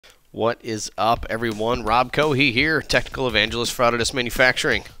What is up, everyone? Rob Cohee here, Technical Evangelist for Autodesk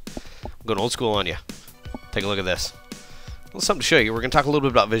Manufacturing. I'm going old school on you. Take a look at this. Well, something to show you. We're going to talk a little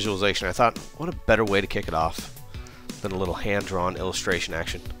bit about visualization. I thought, what a better way to kick it off than a little hand-drawn illustration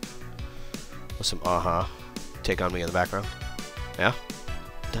action. With some aha. Take on me in the background. Yeah?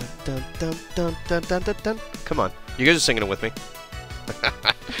 Dun, dun, dun, dun, dun, dun, dun, dun. Come on. You guys are singing it with me.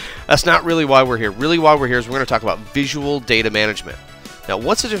 That's not really why we're here. Really why we're here is we're going to talk about visual data management. Now,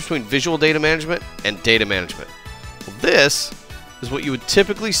 what's the difference between visual data management and data management? Well, this is what you would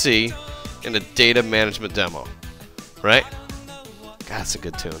typically see in a data management demo, right? God, that's a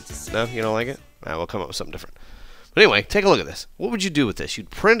good tune. No, you don't like it? All right, we'll come up with something different. But anyway, take a look at this. What would you do with this? You'd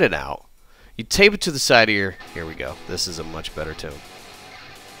print it out. You'd tape it to the side of your... Here we go. This is a much better tune.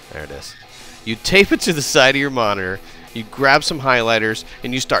 There it is. You tape it to the side of your monitor. You grab some highlighters,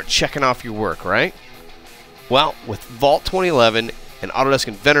 and you start checking off your work, right? Well, with Vault 2011 and Autodesk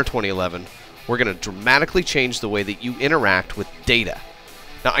Inventor 2011, we're going to dramatically change the way that you interact with data.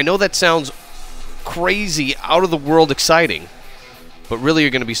 Now, I know that sounds crazy, out of the world exciting, but really you're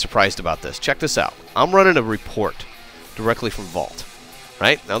going to be surprised about this. Check this out. I'm running a report directly from Vault,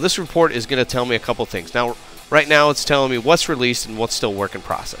 right? Now, this report is going to tell me a couple things. Now, right now, it's telling me what's released and what's still work in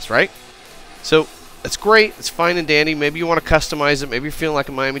process, right? So, that's great. It's fine and dandy. Maybe you want to customize it. Maybe you're feeling like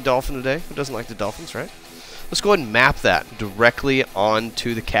a Miami Dolphin today. Who doesn't like the Dolphins, right? Let's go ahead and map that directly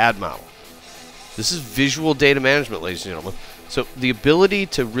onto the CAD model. This is visual data management, ladies and gentlemen. So the ability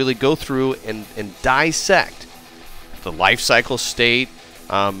to really go through and dissect the life cycle state.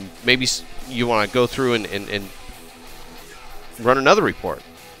 Maybe you want to go through and run another report.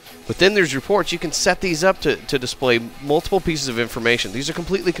 Within these reports, you can set these up to display multiple pieces of information. These are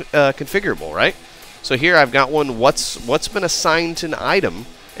completely configurable, right? So here I've got one, what's been assigned to an item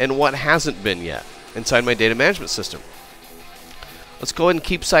and what hasn't been yet inside my data management system. Let's go ahead and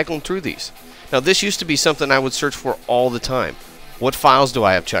keep cycling through these. Now, this used to be something I would search for all the time. What files do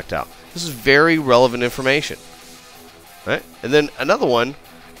I have checked out? This is very relevant information, right? And then another one,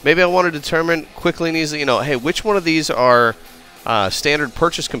 maybe I want to determine quickly and easily, hey, which one of these are standard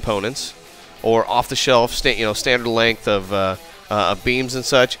purchase components or off-the-shelf, standard length of beams and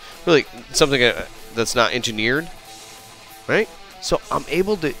such. Really, something that's not engineered, right? So I'm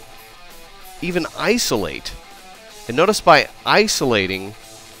able to even isolate. And notice by isolating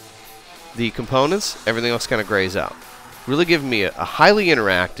the components, everything else kind of grays out. Really giving me a highly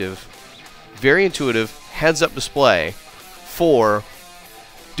interactive, very intuitive heads-up display for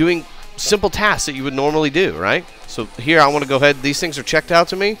doing simple tasks that you would normally do, right? So here I want to go ahead. These things are checked out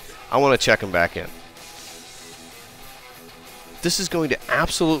to me. I want to check them back in. This is going to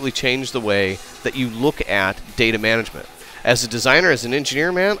absolutely change the way that you look at data management. As a designer, as an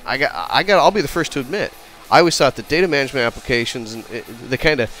engineer, man, I'll be the first to admit, I always thought that data management applications, they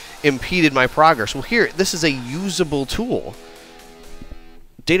kind of impeded my progress. Well, here, this is a usable tool.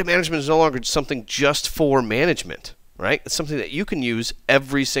 Data management is no longer something just for management, right? It's something that you can use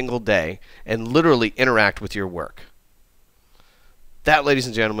every single day and literally interact with your work. That, ladies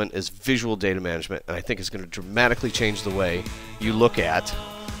and gentlemen, is visual data management, and I think it's going to dramatically change the way you look at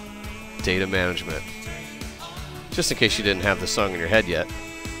data management. Just in case you didn't have the song in your head yet.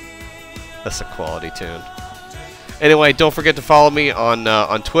 That's a quality tune. Anyway, don't forget to follow me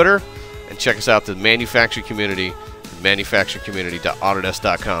on Twitter, and check us out, the manufacturing community,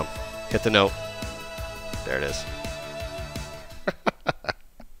 manufacturingcommunity.autodesk.com. Hit the note. There it is.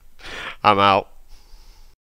 I'm out.